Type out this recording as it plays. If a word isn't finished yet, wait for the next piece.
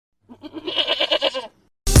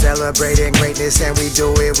celebrating greatness and we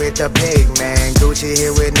do it with the big man. Gucci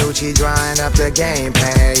here with Nucci, drawing up the game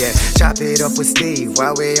plan. Yeah, chop it up with Steve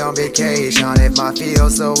while we on vacation. If my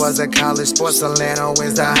Mafioso was a college sports, Solano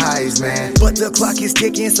wins the Heisman. But the clock is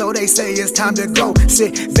ticking, so they say it's time to go.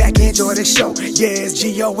 Sit back, enjoy the show. Yeah, it's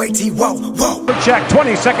G-O-A-T, whoa, whoa. Check,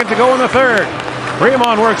 20 seconds to go in the third.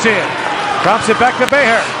 Rheens works in, drops it back to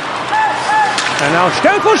Beher. And now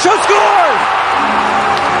Stenzel shot, scored!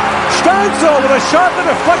 Stenzel with a shot that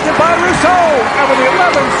deflected by Rousseau. And with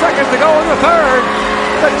 11 seconds to go in the third,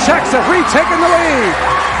 the Czechs have retaken the lead.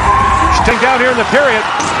 Sting down here in the period.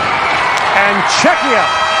 And Czechia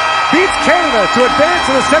beats Canada to advance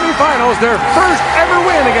to the semifinals, their first ever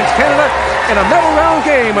win against Canada in a medal round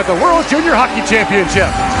game at the World Junior Hockey Championship.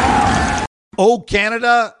 Oh,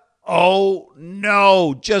 Canada. Oh,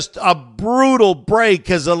 no. Just a brutal break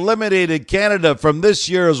has eliminated Canada from this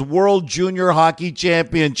year's World Junior Hockey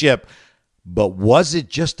Championship. But was it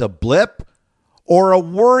just a blip or a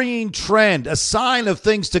worrying trend, a sign of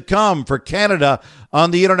things to come for Canada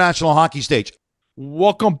on the international hockey stage?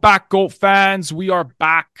 Welcome back, GOAT fans. We are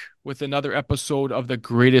back with another episode of the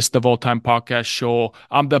greatest of all time podcast show.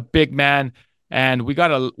 I'm the big man, and we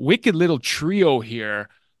got a wicked little trio here.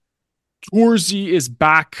 Toorzy is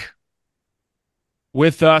back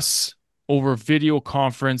with us over video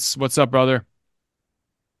conference. What's up, brother?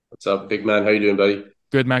 What's up, big man? How you doing, buddy?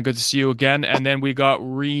 Good, man. Good to see you again. And then we got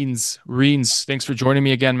Rheens. Rheens, thanks for joining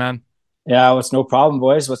me again, man. Yeah, it's no problem,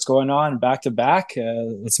 boys. What's going on? Back to back.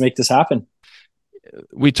 Let's make this happen.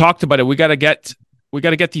 We talked about it. We got to get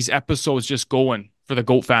these episodes just going for the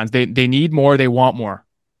GOAT fans. They need more. They want more.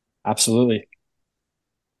 Absolutely.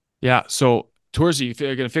 Yeah. So Toorzy,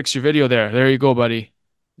 you're gonna fix your video there. There you go, buddy.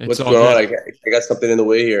 What's going on? I got something in the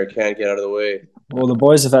way here. I can't get out of the way. Well, the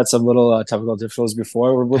boys have had some little technical difficulties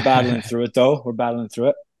before. We're battling through it, though. We're battling through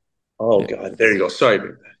it. Oh God, there you go. Sorry,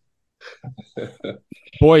 big man.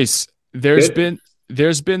 Boys, there's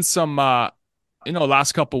been some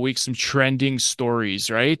last couple of weeks, some trending stories,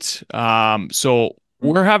 right? So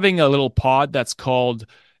we're having a little pod that's called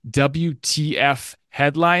WTF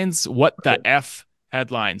headlines. What the F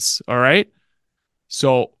headlines? All right.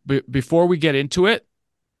 So before we get into it,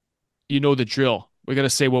 you know the drill. We got to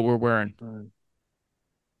say what we're wearing.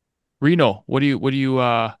 Reno, what do you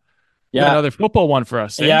another football one for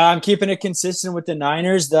us? Eh? Yeah, I'm keeping it consistent with the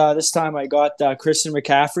Niners. This time I got Christian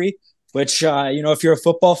McCaffrey, which, if you're a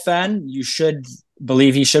football fan, you should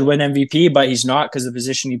believe he should win MVP, but he's not because of the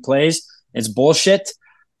position he plays. It's bullshit.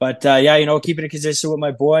 But, keeping it consistent with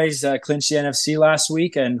my boys, clinched the NFC last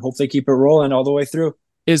week and hopefully keep it rolling all the way through.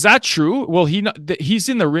 Is that true? Well, he's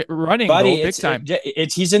in the running, buddy, though, big time.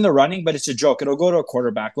 He's in the running, but it's a joke. It'll go to a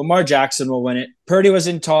quarterback. Lamar Jackson will win it. Purdy was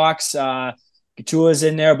in talks. Tua's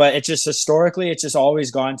in there, but it's just historically, it's just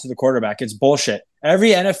always gone to the quarterback. It's bullshit.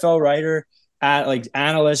 Every NFL writer,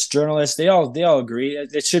 analysts, journalists, they all agree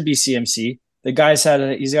it should be CMC. The guy's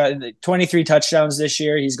he's got 23 touchdowns this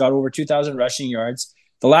year. He's got over 2,000 rushing yards.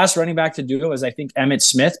 The last running back to do it was, I think, Emmitt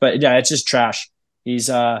Smith, but yeah, it's just trash.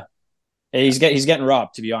 He's getting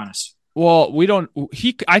robbed, to be honest. Well,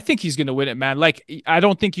 I think he's going to win it, man. Like, I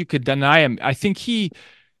don't think you could deny him. I think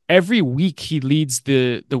every week he leads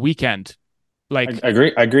the weekend. Like,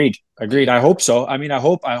 agreed. I hope so. I mean, I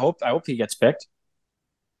hope he gets picked.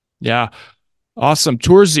 Yeah. Awesome.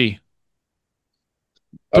 Toorzy.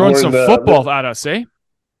 Throwing some football at us, eh?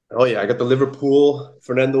 Oh yeah. I got the Liverpool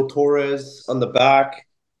Fernando Torres on the back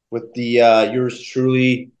with the yours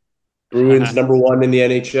truly Bruins #1 in the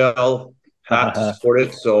NHL hat to support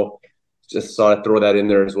it. So just thought I'd throw that in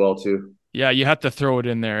there as well too. Yeah, you had to throw it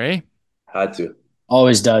in there, eh? Had to.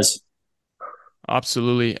 Always does.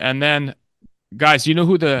 Absolutely. And then, guys, you know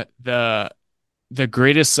who the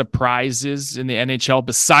greatest surprise is in the NHL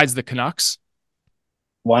besides the Canucks?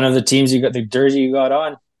 One of the teams you got, the jersey you got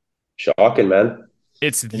on. Shocking, man.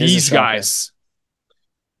 It's these guys.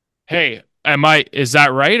 Hey, is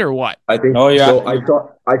that right or what? I think. Oh yeah.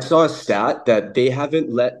 So I saw a stat that they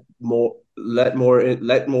haven't let more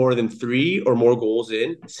than 3 or more goals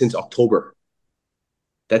in since October.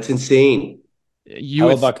 That's insane.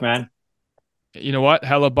 Hellebuck, man. You know what,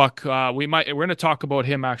 Hellebuck? We're going to talk about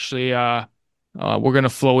him actually. We're going to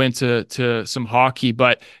flow into some hockey,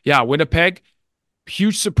 but yeah, Winnipeg,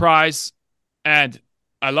 huge surprise, and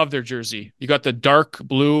I love their jersey. You got the dark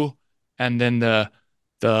blue, and then the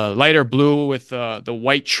lighter blue with the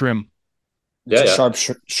white trim. Yeah,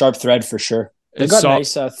 sharp thread for sure. They got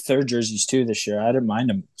nice third jerseys too this year. I didn't mind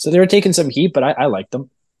them. So they were taking some heat, but I liked them.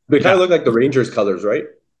 They kind of look like the Rangers colors, right?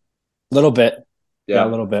 A little bit. Yeah, a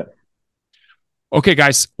little bit. Okay,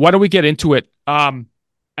 guys, why don't we get into it? And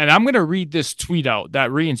And I'm going to read this tweet out that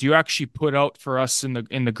Rheens, you actually put out for us in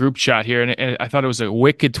the group chat here. And I thought it was a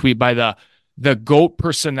wicked tweet by the GOAT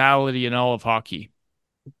personality in all of hockey.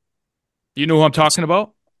 You know who I'm talking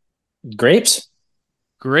about? Grapes.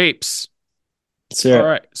 All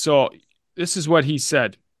right. So this is what he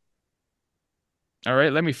said. All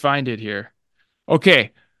right. Let me find it here.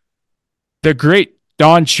 Okay. The great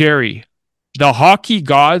Don Cherry. The hockey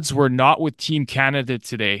gods were not with Team Canada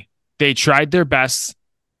today. They tried their best.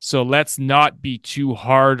 So let's not be too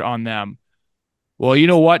hard on them. Well, you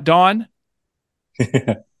know what, Don?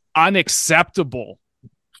 Unacceptable.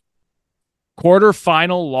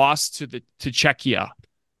 Quarterfinal loss to Czechia.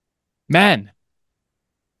 Man,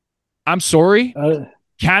 I'm sorry.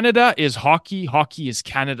 Canada is hockey. Hockey is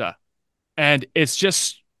Canada. And it's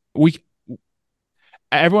just,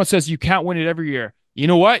 everyone says you can't win it every year. You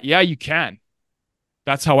know what? Yeah, you can.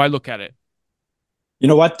 That's how I look at it. You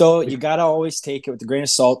know what, though? You got to always take it with a grain of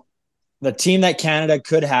salt. The team that Canada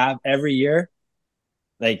could have every year,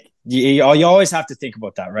 like, you always have to think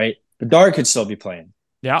about that, right? Bedard could still be playing.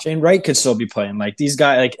 Yeah. Shane Wright could still be playing. Like, these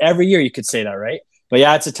guys, like, every year you could say that, right? But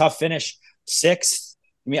yeah, it's a tough finish. 6th.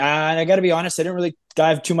 I mean, I got to be honest, I didn't really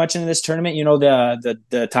dive too much into this tournament. You know,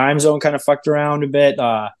 the time zone kind of fucked around a bit.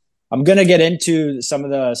 I'm going to get into some of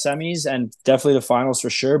the semis and definitely the finals for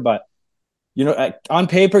sure. But, you know, on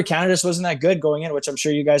paper, Canada just wasn't that good going in, which I'm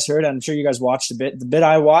sure you guys heard. I'm sure you guys watched a bit. The bit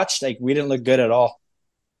I watched, like, we didn't look good at all.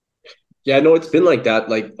 Yeah, no, it's been like that,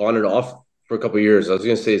 like on and off for a couple of years. I was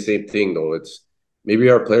going to say the same thing, though. It's maybe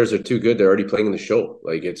our players are too good. They're already playing in the show.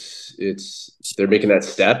 Like they're making that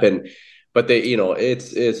step, but they, you know,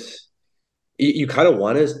 you kind of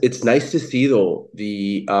want to. It's nice to see though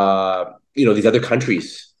you know, these other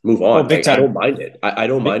countries move on. Big time. I don't mind it. I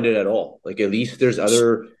don't mind it at all. Like at least there's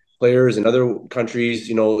other players in other countries,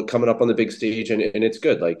 you know, coming up on the big stage, and it's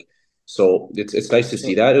good. Like so, it's nice to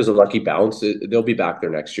see that. It was a lucky bounce. They'll be back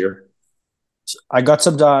there next year. I got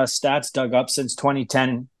some stats dug up since 2010.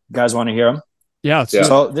 You guys want to hear them? Yeah.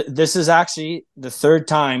 So this is actually the 3rd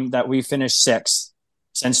time that we finished 6th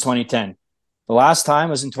since 2010. The last time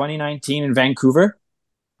was in 2019 in Vancouver.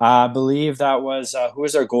 I believe that was who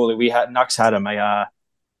was our goalie? Nux had him.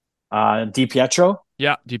 DiPietro.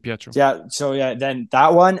 Yeah, DiPietro. Yeah. So yeah, then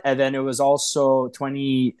that one, and then it was also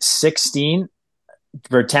 2016.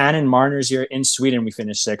 Virtanen Marner's year in Sweden. We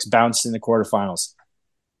finished 6th, bounced in the quarterfinals.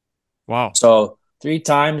 Wow. So 3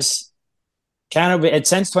 times. Canada,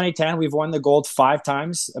 since 2010, we've won the gold 5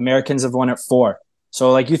 times. Americans have won it 4.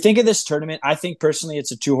 So, like, you think of this tournament, I think personally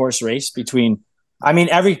it's a 2-horse race between, I mean,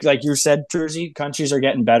 like you said, Toorzy, countries are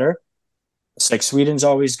getting better. It's like Sweden's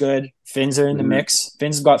always good. Finns are in the mix.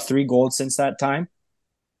 Finns have got 3 gold since that time.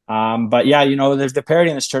 But yeah, you know, there's the parity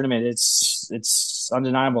in this tournament. It's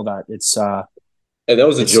undeniable that it's. And that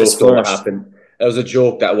was a joke that will happen. That was a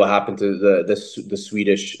joke that will happen to the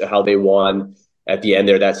Swedish, how they won at the end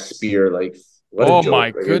there, that spear, like. What a joke.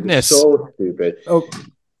 My goodness! So stupid. Oh,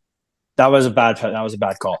 that was a bad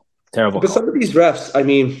call. Terrible. But some of these refs, I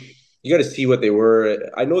mean, you got to see what they were.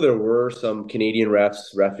 I know there were some Canadian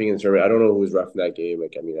refs reffing in the tournament. I don't know who was reffing that game.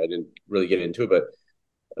 Like, I mean, I didn't really get into it, but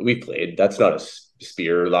we played. That's not a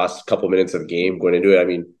spear. Last couple minutes of game going into it. I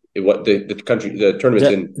mean, the tournament's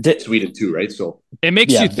in Sweden too, right? So it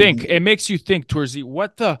makes you think. It makes you think, Toorzy,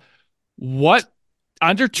 what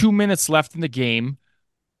under 2 minutes left in the game.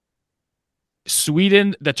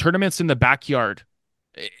 Sweden, the tournament's in the backyard.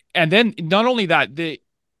 And then not only that, they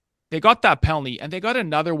got that penalty and they got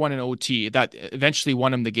another one in OT that eventually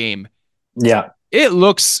won them the game. Yeah. It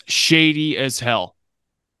looks shady as hell.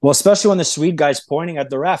 Well, especially when the Swede guy's pointing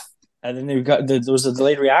at the ref and then there was a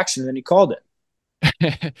delayed reaction and then he called it.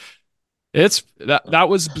 That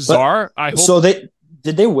was bizarre. But, so did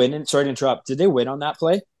they win? And sorry to interrupt. Did they win on that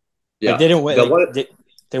play? Yeah. Like, they didn't win.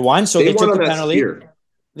 They won. So they took the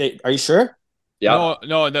penalty. Are you sure? Yeah.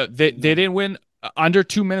 No, they didn't win. Under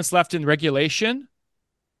 2 minutes left in regulation.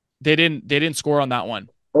 They didn't score on that one.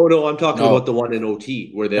 Oh no, I'm talking about the one in OT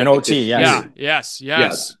where they in OT. Yes.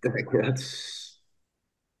 That's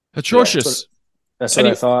atrocious. That's what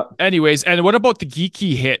I thought. Anyways, and what about the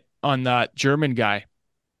geeky hit on that German guy?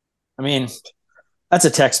 I mean, that's a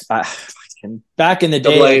text back in the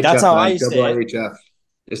day. That's how I used to. IHF.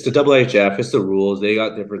 It's the IHF. It's the rules. They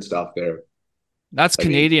got different stuff there. That's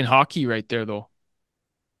Canadian hockey right there, though.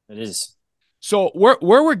 It is. So where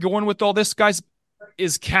we're going with all this, guys,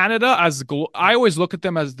 is Canada I always look at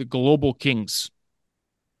them as the global kings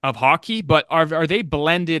of hockey, but are they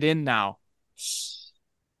blended in now?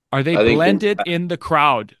 Are they blended in the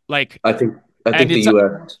crowd? Like I think the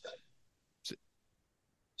US.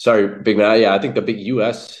 Sorry, big man. Yeah, I think the big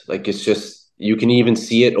US, like it's just you can even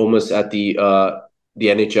see it almost at the the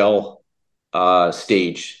NHL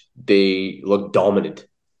stage, they look dominant.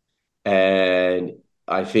 And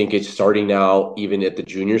I think it's starting now, even at the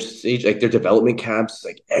junior stage, like their development camps,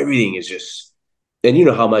 like everything is just, and you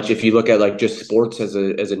know how much, if you look at like just sports as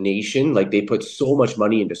a nation, like they put so much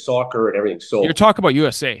money into soccer and everything. You're So talking about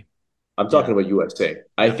USA. I'm talking about USA.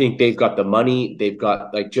 I think they've got the money, they've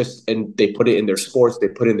got like just, and they put it in their sports, they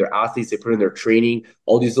put in their athletes, they put in their training,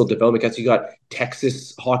 all these little development camps. You got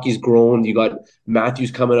Texas hockey's grown, you got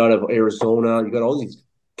Matthews coming out of Arizona, you got all these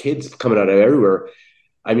kids coming out of everywhere.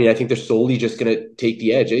 I mean, I think they're solely just going to take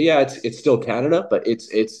the edge. Yeah, it's still Canada, but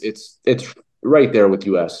it's right there with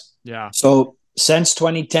US. Yeah. So since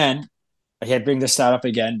 2010, I had to bring this stat up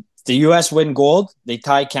again. The US win gold, they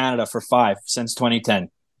tie Canada for 5 since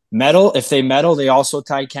 2010. Medal, if they medal, they also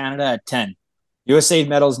tie Canada at 10. USA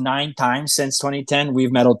medals 9 times since 2010.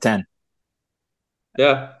 We've medaled 10.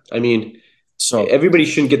 Yeah, I mean, So everybody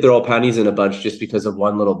shouldn't get their all panties in a bunch just because of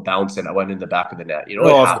one little bounce and it went in the back of the net. You know,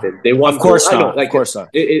 no, it happened. They won. of course gold. I know, not. like, Of course not.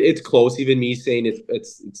 it's close. Even me saying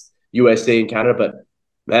it's USA and Canada, but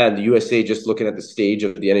man, the USA, just looking at the stage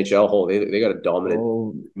of the NHL whole, they got a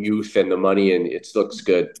dominant youth and the money, and it looks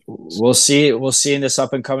good. We'll see. We'll see in this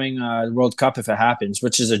up and coming World Cup if it happens,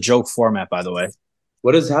 which is a joke format, by the way.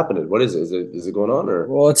 What is happening? What is it? Is it going on or?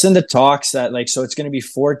 Well, it's in the talks that so it's going to be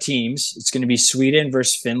 4 teams. It's going to be Sweden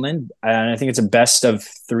versus Finland, and I think it's a best of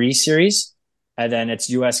 3 series, and then it's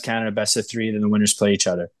US Canada best of 3. Then the winners play each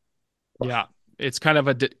other. Yeah, it's kind of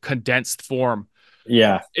a condensed form.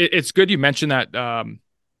 Yeah, it's good you mentioned that,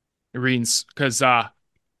 Rheens, because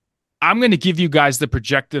I'm going to give you guys the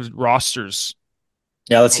projected rosters.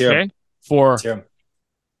 Yeah, let's hear them. For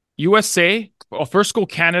USA. Well, first go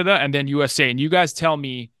Canada and then USA. And you guys tell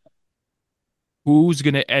me who's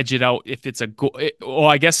going to edge it out if it's a goal. Well,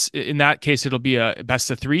 I guess in that case, it'll be a best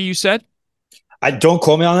of 3, you said? I don't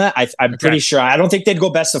quote me on that. I'm pretty sure. I don't think they'd go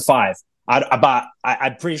best of 5.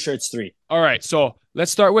 I'm pretty sure it's 3. All right. So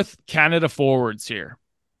let's start with Canada forwards here.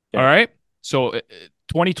 Okay. All right. So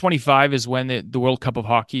 2025 is when the World Cup of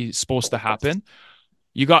Hockey is supposed to happen.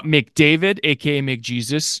 You got McDavid, a.k.a.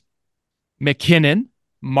 McJesus, McKinnon,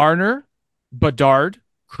 Marner, Bedard,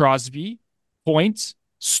 Crosby, Point,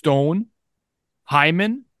 Stone,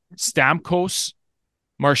 Hyman, Stamkos,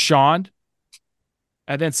 Marchand,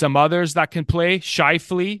 and then some others that can play: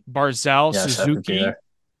 Scheifele, Barzal, Suzuki,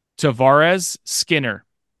 Tavares, Skinner.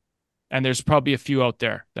 And there's probably a few out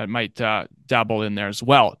there that might dabble in there as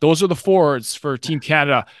well. Those are the forwards for Team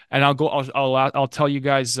Canada, and I'll tell you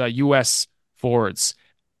guys U.S. forwards,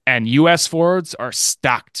 and U.S. forwards are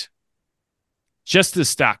stacked, just as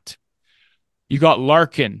stacked. You got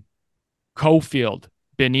Larkin, Cofield,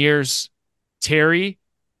 Beniers, Terry,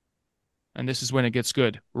 and this is when it gets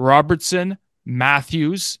good: Robertson,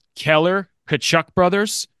 Matthews, Keller, Kachuk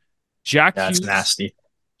brothers, Jack Hughes. That's nasty.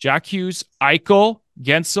 Jack Hughes, Eichel,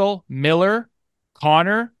 Gensel, Miller,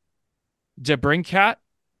 Connor, DeBrincat,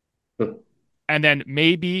 and then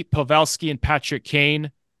maybe Pavelski and Patrick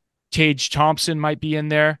Kane. Tage Thompson might be in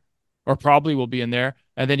there, or probably will be in there.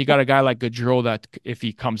 And then you got a guy like Gaudreau that if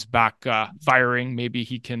he comes back firing, maybe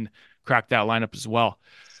he can crack that lineup as well.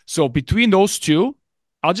 So between those two,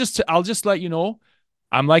 I'll just let you know,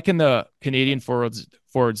 I'm liking the Canadian forwards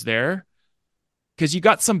there, because you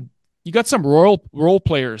got some role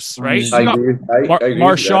players, right? I agree.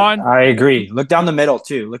 Marchand. I agree. Look down the middle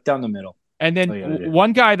too. Look down the middle. And then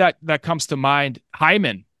one guy that comes to mind,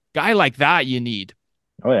 Hyman. Guy like that you need.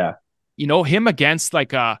 Oh yeah. You know, him against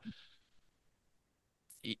like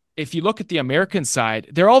if you look at the American side,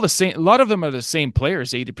 they're all the same. A lot of them are the same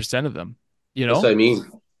players, 80% of them. You know? That's what I mean.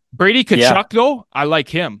 Brady Tkachuk, though, I like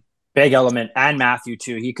him. Big element. And Matthew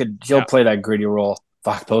too. He'll play that gritty role.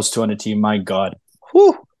 Fuck, those two on the team, my God.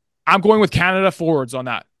 Whew. I'm going with Canada forwards on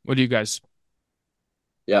that. What do you guys?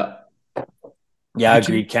 Yeah. Yeah, I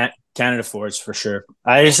agree. Canada forwards for sure.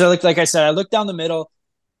 I just like I said, I looked down the middle,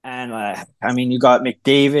 and I mean, you got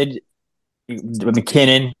McDavid,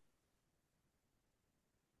 McKinnon.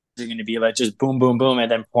 You're going to be like just boom, boom, boom,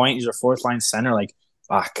 and then Point. He's a 4th line center. Like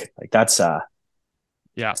fuck, like that's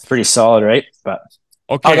it's pretty solid, right? But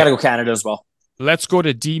okay, I got to go Canada as well. Let's go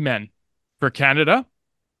to D-men for Canada.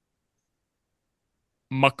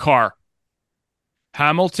 Makar,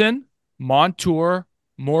 Hamilton, Montour,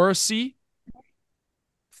 Morrissey,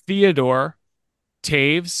 Theodore,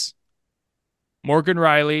 Taves, Morgan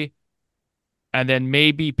Riley, and then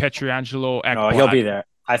maybe Pietrangelo. No, he'll be there.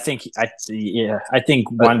 I think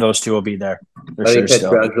one of those two will be there. I think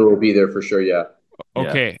Pietrangelo will be there for sure. Yeah.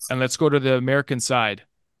 Okay, and let's go to the American side.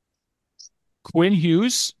 Quinn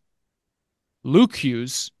Hughes, Luke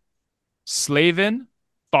Hughes, Slavin,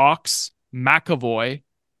 Fox, McAvoy,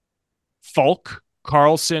 Falk,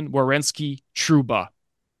 Carlson, Werenski, Truba.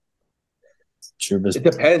 It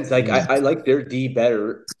depends. Like I like their D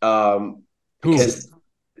better because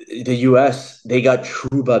the US, they got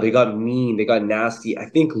Truba, they got mean, they got nasty. I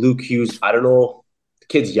think Luke Hughes, I don't know. The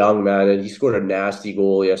kid's young, man, and he scored a nasty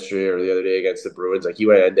goal yesterday or the other day against the Bruins. Like he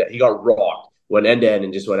got rocked, went end to end,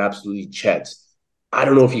 and just went absolutely chets. I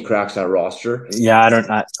don't know if he cracks that roster. Yeah, I don't.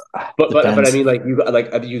 But I mean, like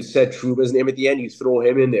you said, Truba's name at the end. You throw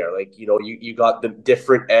him in there, like you got the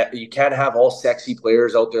different. You can't have all sexy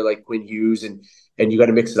players out there like Quinn Hughes, and you got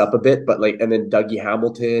to mix it up a bit. But like, and then Dougie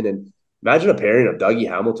Hamilton, and imagine a pairing of Dougie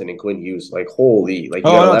Hamilton and Quinn Hughes. Like holy, like you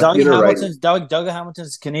got a lefty and a righty. Doug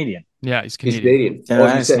Hamilton's Canadian. Yeah, he's He's Canadian. Canadian.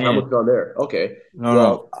 Oh, you said Hamilton on there. Okay.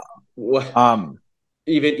 No. What?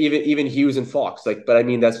 Even Hughes and Fox, like, but I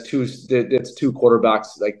mean that's two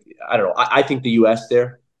quarterbacks. Like I don't know. I think the U.S.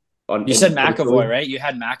 there. You said McAvoy, right? You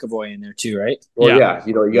had McAvoy in there too, right? Well, yeah.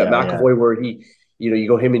 You got McAvoy where he, you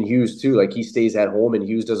go him and Hughes too. Like he stays at home and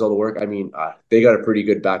Hughes does all the work. I mean, they got a pretty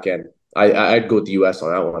good back end. I'd go with the U.S.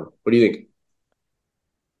 on that one. What do you think?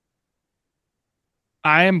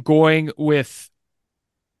 I am going with.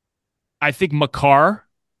 I think Makar.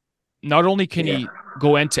 Not only can he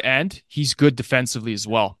go end to end, he's good defensively as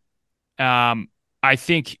well. I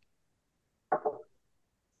think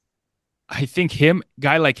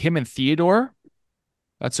guy like him and Theodore,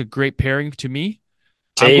 that's a great pairing to me.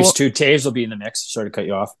 Taves will be in the mix. Sorry to cut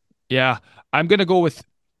you off. Yeah, I'm gonna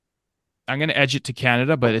edge it to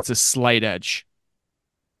Canada, but it's a slight edge.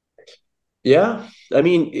 Yeah, I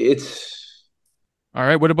mean it's all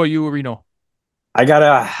right. What about you, Reno? I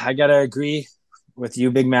gotta agree with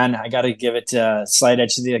you, big man. I gotta give it a slight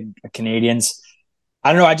edge to the Canadians.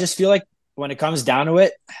 I don't know. I just feel like when it comes down to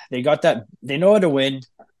it, they got that. They know how to win.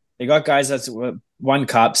 They got guys that's won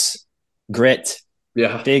cups, grit.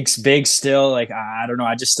 Yeah, big still. Like I don't know.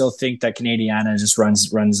 I just still think that Canadiana just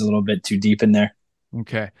runs a little bit too deep in there.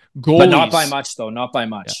 Okay, goalies, but not by much though. Not by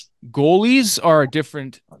much. Yeah. Goalies are a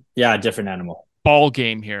different. Yeah, different animal. Ball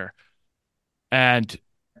game here, and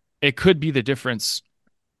it could be the difference.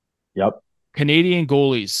 Yep. Canadian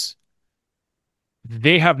goalies,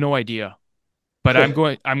 they have no idea, but I'm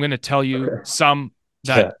going to tell you some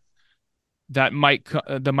that might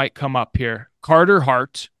come up here. Carter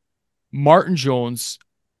Hart, Martin Jones,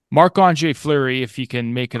 Marc-Andre Fleury, if he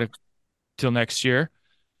can make it till next year,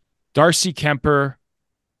 Darcy Kemper,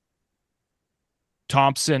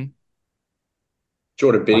 Thompson,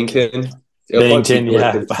 Jordan Binnington.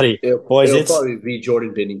 Buddy. It'll probably be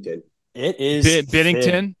Jordan Binnington. It is Binnington.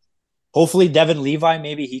 Thin. Hopefully Devin Levi,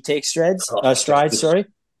 maybe he takes strides,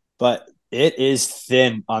 but it is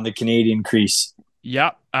thin on the Canadian crease.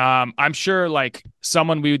 Yeah. I'm sure like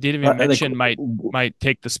someone we didn't even mention might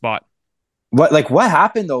take the spot. What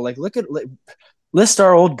happened though? Like list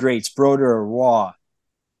our old greats, Broder, Waugh,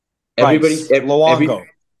 Luongo.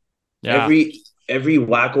 Yeah. Every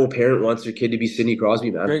wacko parent wants their kid to be Sidney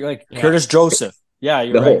Crosby, man. Curtis Joseph. Yeah,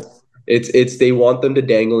 you're right. It's they want them to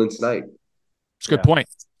dangle and snipe. It's a good point.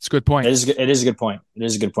 It's a good point. It is a good point. It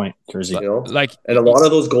is a good point, Toorzy. And a lot of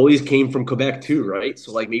those goalies came from Quebec too, right?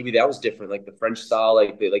 So like maybe that was different. Like the French style,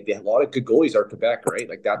 like they a lot of good goalies are Quebec, right?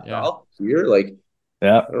 Like that style here, like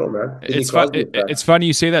I don't know, man. It's funny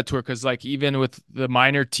you say that, Tour, because like even with the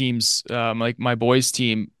minor teams, like my boys'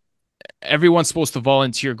 team, everyone's supposed to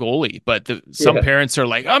volunteer goalie, but some parents are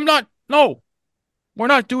like, no, we're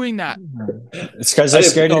not doing that. It's because they're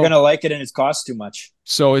scared you're gonna like it and it costs too much.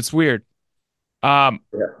 So it's weird.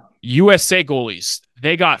 USA goalies,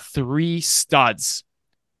 they got 3 studs.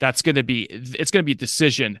 It's gonna be a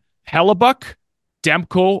decision. Hellebuck,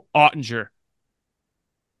 Demko, Ottinger.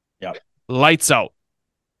 Yep. Lights out.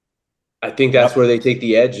 I think that's where they take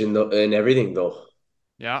the edge in everything, though.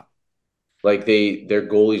 Yeah. Like their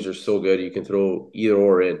goalies are so good, you can throw either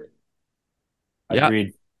or in.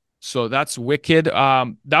 Agreed. So that's wicked.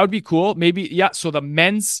 That would be cool. Maybe, yeah. So the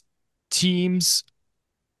men's teams,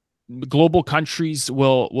 global countries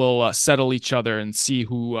will settle each other and see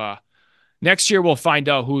who. Next year we'll find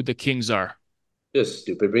out who the kings are. Just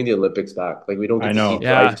stupid. Bring the Olympics back. Like we don't get to see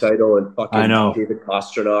Draisaitl and fucking David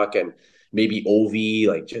Pastrnak and maybe Ovi.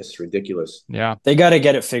 Like just ridiculous. Yeah, they got to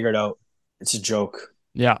get it figured out. It's a joke.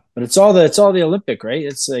 Yeah, but it's all the Olympic, right?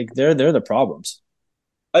 It's like they're the problems.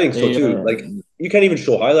 I think so too. Like you can't even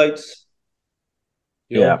show highlights.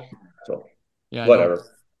 You know? So whatever.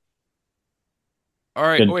 All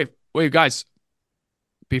right. Wait, guys.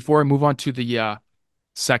 Before I move on to the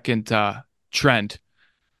second trend,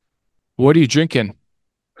 what are you drinking?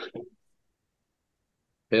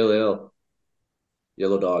 Pale ale.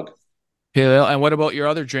 Yellow Dog. Pale ale. And what about your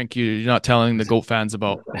other drink you're not telling the GOAT fans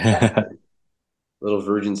about? little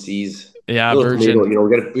Virgin Seas. Yeah, Little Virgin. tomato, you know,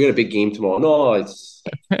 we got a big game tomorrow. No, it's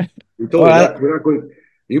we told you that we're not going.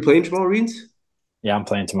 Are you playing tomorrow, Rheens? Yeah, I'm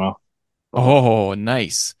playing tomorrow. Oh,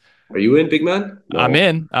 nice. Are you in, big man? No. I'm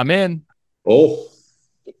in. Oh.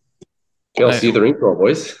 Okay, I'll see you at the rink tomorrow,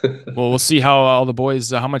 boys. Well, we'll see how all the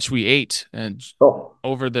boys, how much we ate, and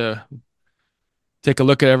take a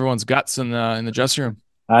look at everyone's guts in the dressing room.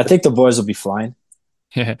 I think the boys will be fine.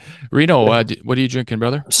 Reno, what are you drinking,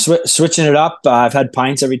 brother? Switching it up. I've had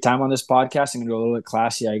pints every time on this podcast. I'm gonna go a little bit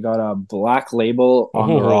classy. I got a Black Label on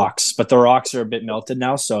the rocks, but the rocks are a bit melted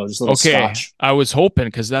now, so just a little scotch. I was hoping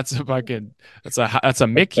because that's a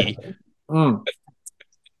Mickey.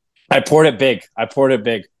 I poured it big.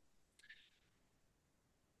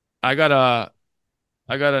 I got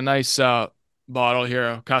a nice bottle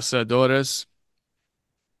here, Casadores.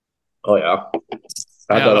 Oh yeah,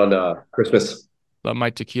 I had that on Christmas. Love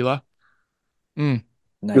my tequila. Nice.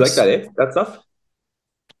 You like that, eh? That stuff?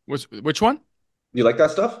 Which one? You like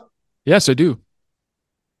that stuff? Yes, I do.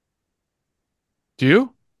 Do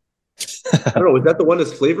you? I don't know. Is that the one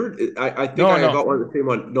that's flavored? I think I got one of the same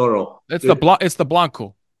one. No. It's the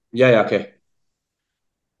Blanco. Yeah. Okay.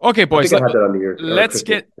 Okay, boys. I had that on the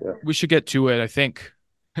year. We should get to it, I think.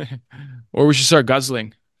 Or we should start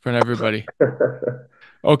guzzling for everybody.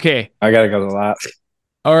 Okay. I gotta go to that.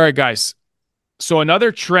 All right, guys. So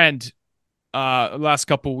another trend last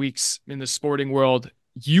couple weeks in the sporting world,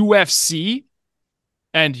 UFC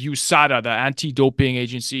and USADA, the anti-doping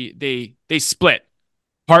agency, they split.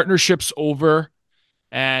 Partnerships over.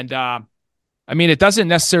 And I mean, it doesn't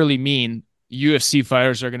necessarily mean UFC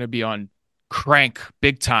fighters are going to be on crank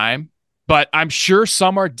big time, but I'm sure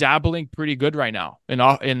some are dabbling pretty good right now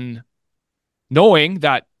in knowing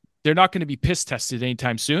that they're not going to be piss tested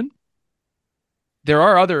anytime soon. There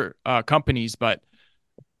are other companies, but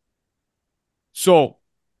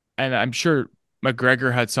and I'm sure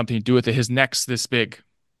McGregor had something to do with it. His neck's this big.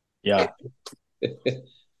 Yeah.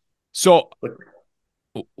 So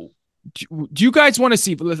do you guys want to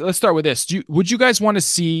see, let's start with this. Would you guys want to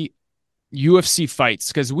see UFC fights?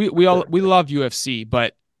 Because we love UFC,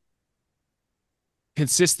 but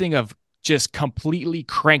consisting of just completely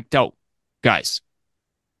cranked out guys.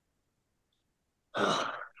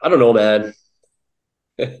 I don't know, man.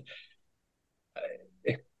 I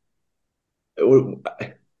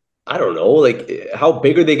don't know. Like, how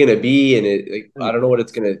big are they going to be? And I don't know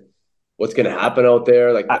what's going to happen out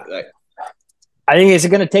there. I think it's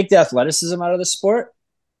going to take the athleticism out of the sport.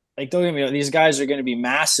 Like, don't get me wrong, these guys are going to be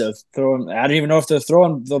massive. I don't even know if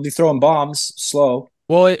they'll be throwing bombs slow.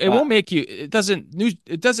 Well, it won't make you. It doesn't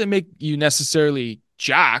make you necessarily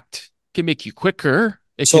jacked. It can make you quicker.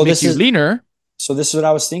 It can make you leaner. So this is what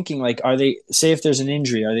I was thinking. Like, say if there's an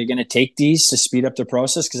injury, are they going to take these to speed up the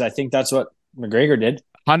process? Because I think that's what McGregor did.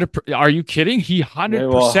 100%. Are you kidding? He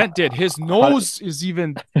 100% did. His nose is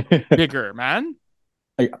even bigger, man.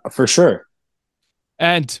 For sure.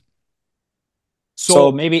 And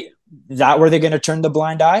so maybe that where they're going to turn the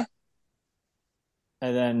blind eye,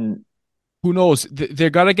 and then who knows? They're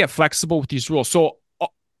got to get flexible with these rules. So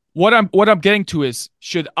what I'm getting to is,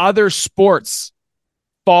 should other sports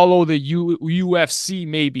follow the UFC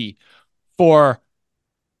maybe for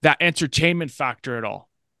that entertainment factor at all?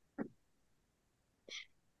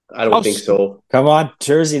 I don't think so. Come on,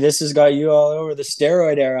 Toorzy, this has got you all over the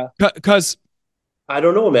steroid era. Because I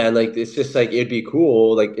don't know, man. Like, it's just like, it'd be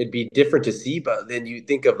cool. Like, it'd be different to see, but then you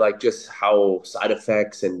think of like just how side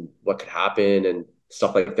effects and what could happen and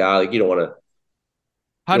stuff like that. Like, you don't want to.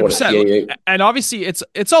 100%. And obviously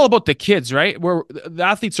it's all about the kids, right? Where the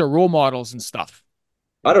athletes are role models and stuff.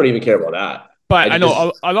 I don't even care about that. But I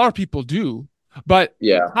know a lot of people do. But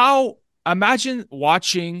yeah, imagine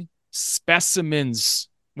watching specimens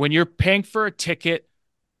when you're paying for a ticket,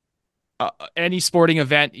 any sporting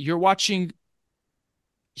event, you're watching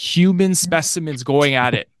human specimens going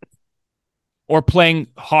at it or playing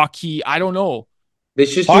hockey. I don't know. They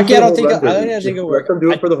should hockey. I don't think it'll work. Let them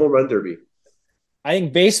do it for the home run derby. I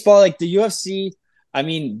think baseball, like the UFC. I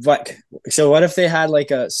mean, so what if they had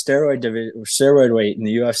like a steroid weight in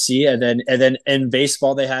the UFC, and then in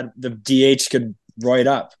baseball they had the DH could roid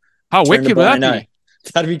up. How wicked would that be?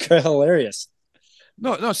 That'd be hilarious.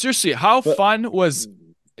 No, seriously. How fun was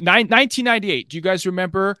 1998? Do you guys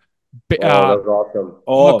remember? That was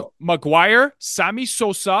awesome. McGuire, Sammy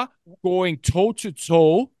Sosa going toe to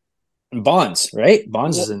toe. Bonds, right?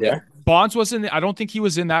 Bonds is in there. Bonds was in. I don't think he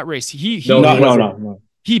was in that race. No.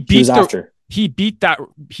 He beat He beat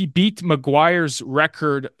McGuire's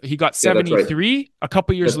record. He got 73 right. A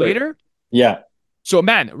couple years later. Yeah. So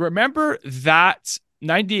man, remember that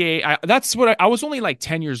 98? That's what I was only like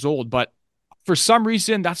 10 years old, but for some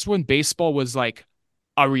reason, that's when baseball was like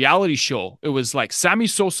a reality show. It was like Sammy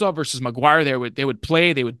Sosa versus Maguire. They would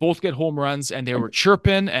play, they would both get home runs, and they were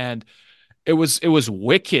chirping, and it was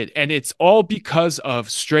wicked. And it's all because of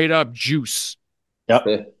straight up juice.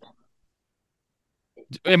 Yep.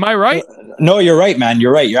 Am I right? No, you're right, man.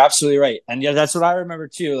 You're right. You're absolutely right. And yeah, that's what I remember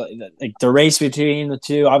too. Like the race between the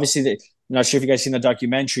two. Obviously, I'm not sure if you guys seen the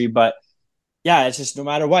documentary, but yeah, it's just no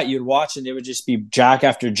matter what you'd watch, and they would just be jack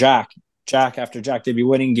after jack, jack after jack. They'd be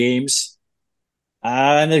winning games,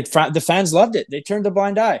 and the fans loved it. They turned a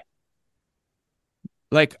blind eye.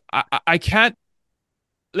 Like I can't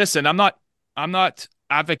listen. I'm not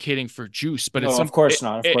advocating for juice, but No, of course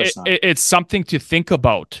not. Of course not. It's something to think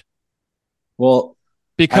about. Well,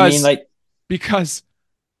 Because I mean, because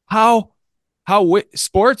how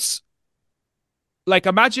sports, like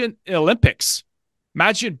imagine Olympics,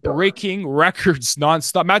 imagine breaking records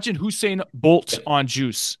nonstop. Imagine Usain Bolt on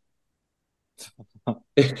juice.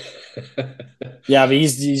 yeah, but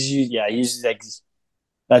he's like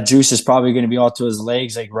that juice is probably going to be all to his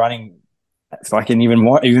legs, like running fucking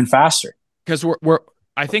even faster. Because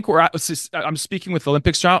I think we're at. I'm speaking with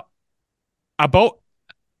Olympics now about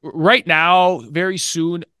right now. Very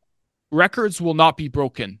soon, records will not be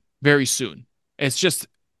broken. Very soon, it's just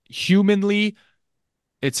humanly,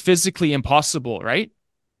 it's physically impossible, right?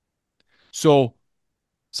 So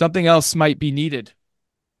something else might be needed.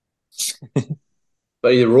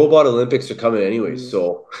 But the robot Olympics are coming anyway,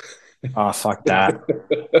 so. Oh, fuck that.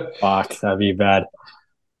 Fuck, that'd be bad.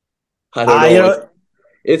 I don't know.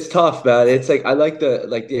 It's tough, man. It's like I like the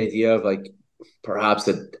idea of like perhaps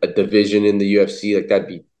a division in the UFC, like that'd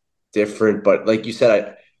be different. But like you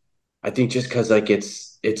said, I think just because like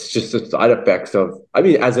it's just the side effects of, I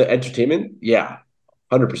mean, as an entertainment, yeah,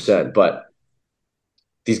 100%. But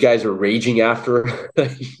these guys are raging after, they're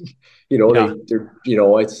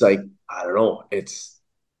it's like, I don't know. It's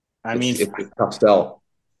a tough sell.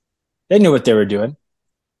 They knew what they were doing.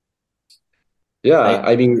 Yeah,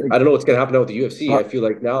 I mean, I don't know what's gonna happen now with the UFC. I feel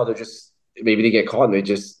like now they're just, maybe they get caught and they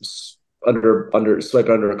just swipe it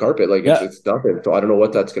under a carpet, like it's nothing. So I don't know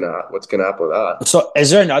what's gonna happen with that. So is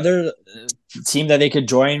there another team that they could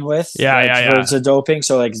join with? Towards the doping.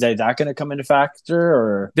 So like, is that going to come into factor,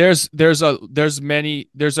 or there's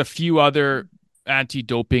a few other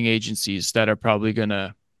anti-doping agencies that are probably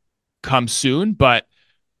gonna come soon, but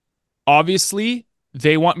obviously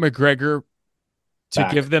they want McGregor to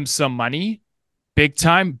give them some money, big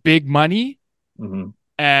money,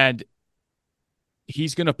 and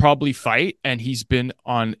he's gonna probably fight, and he's been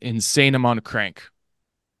on insane amount of crank.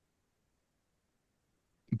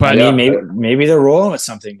 But I mean, maybe they're rolling with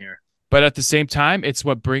something here. But at the same time, it's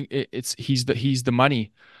he's the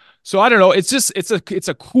money. So I don't know. It's just it's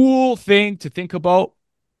a cool thing to think about,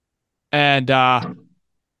 and I'm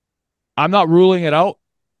not ruling it out.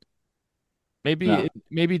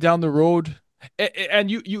 Maybe down the road.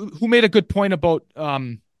 And you who made a good point about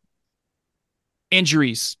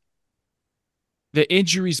injuries. The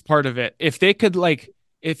injuries part of it. If they could, like,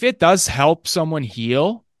 if it does help someone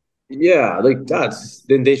heal. Yeah, like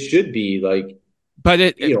then they should be like, but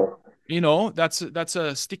that's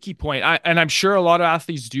a sticky point. And I'm sure a lot of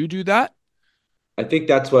athletes do that. I think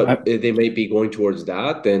that's what they might be going towards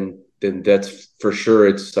that. Then that's for sure.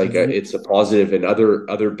 It's like it's a positive, and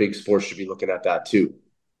other big sports should be looking at that too.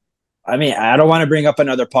 I mean, I don't want to bring up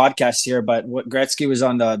another podcast here, but what Gretzky was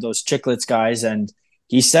on those Chiclets guys, and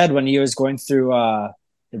he said when he was going through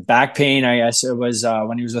back pain, I guess it was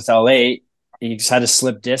when he was with LA, he just had a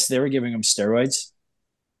slip disc. They were giving him steroids.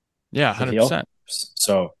 Yeah, 100%.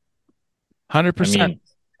 So, 100%.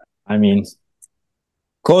 I mean,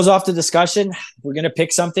 close off the discussion. We're gonna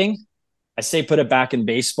pick something. I say put it back in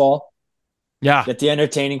baseball. Yeah, get the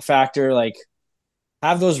entertaining factor. Like,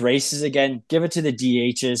 have those races again. Give it to the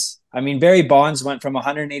DHs. I mean, Barry Bonds went from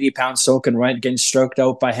 180-pound soaking wet, getting stroked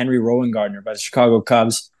out by Henry Rowan Gardner by the Chicago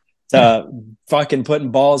Cubs, to fucking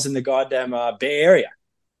putting balls in the goddamn Bay Area.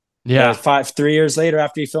 Yeah, 3 years later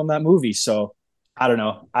after he filmed that movie. So I don't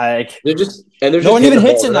know. They're just no one even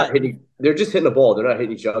hits in that. They're just hitting the ball. They're not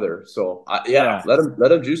hitting each other. So let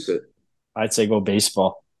them juice it. I'd say go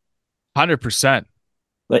baseball. 100%.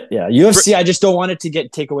 But yeah, UFC. I just don't want it to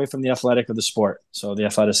take away from the athletic of the sport. So the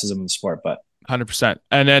athleticism of the sport, but 100%.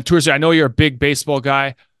 And then Toorzy, I know you're a big baseball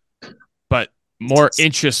guy, but more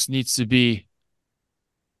interest needs to be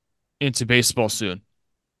into baseball soon.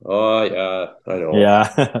 Oh yeah, I know.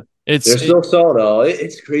 Yeah. They're still selling out.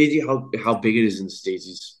 It's crazy how big it is in the States.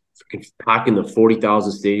 He's freaking packing the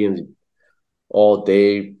 40,000 stadiums all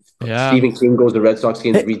day. Yeah. Stephen King goes to Red Sox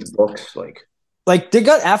games, reads books. Like they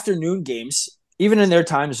got afternoon games, even in their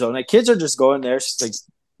time zone. Like kids are just going there, like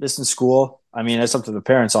missing school. I mean, it's up to the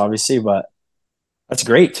parents, obviously, but That's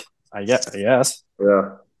great. I guess. Yeah.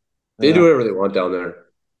 They do whatever they want down there.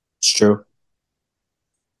 It's true.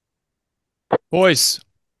 Boys,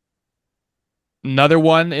 another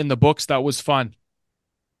one in the books that was fun.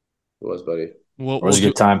 It was, buddy. It was a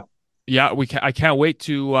good time. Yeah, I can't wait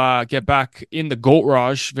to get back in the Goat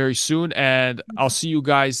Raj very soon, and I'll see you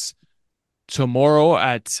guys tomorrow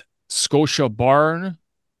at Scotia Barn.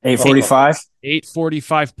 8:45.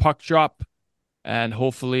 8:45 puck drop, and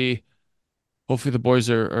hopefully the boys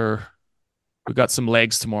are we got some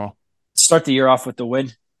legs tomorrow. Start the year off with the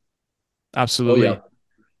win. Absolutely. Oh, yeah.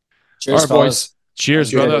 Cheers, all right, boys. Cheers,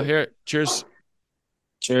 Cheers. brother. Here, cheers.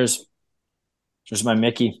 Cheers. Cheers, my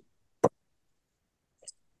Mickey.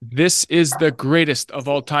 This is the greatest of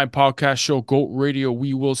all time podcast show, GOAT Radio.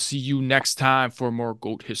 We will see you next time for more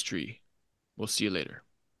GOAT history. We'll see you later.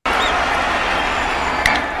 Down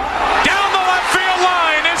the left field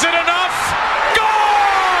line. Is it enough?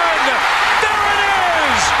 Gone! There it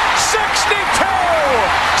is! 62!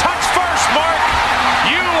 Touch first, Mark.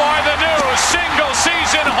 You are the new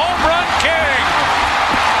single-season home run king.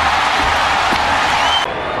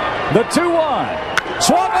 The 2-1.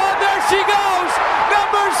 Swung on. There she goes.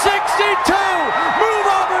 Number 62. Move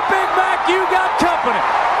over, Big Mac. You got company.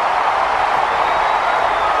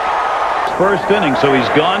 First inning, so he's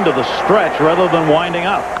gone to the stretch rather than winding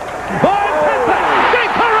up.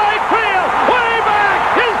 Deep to right field. Way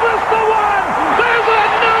back. Is this the one? There's a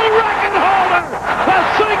new record holder. The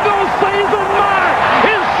single season mark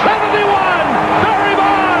is 71. Barry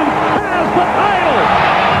Bonds has the title.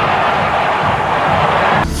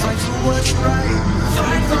 Fight for what's right.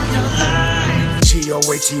 Fight for your life.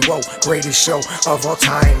 G-O-A-T-O, greatest show of all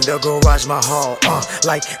time. The Garage Mahal,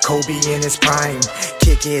 like Kobe in his prime.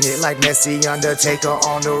 Kicking it like Messi, Undertaker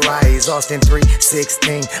on the rise. Austin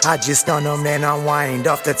 316, I just stun him and unwind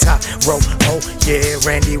off the top rope. Oh yeah,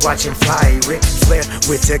 Randy watching fly. Ric Flair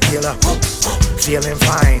with tequila, feeling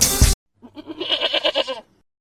fine.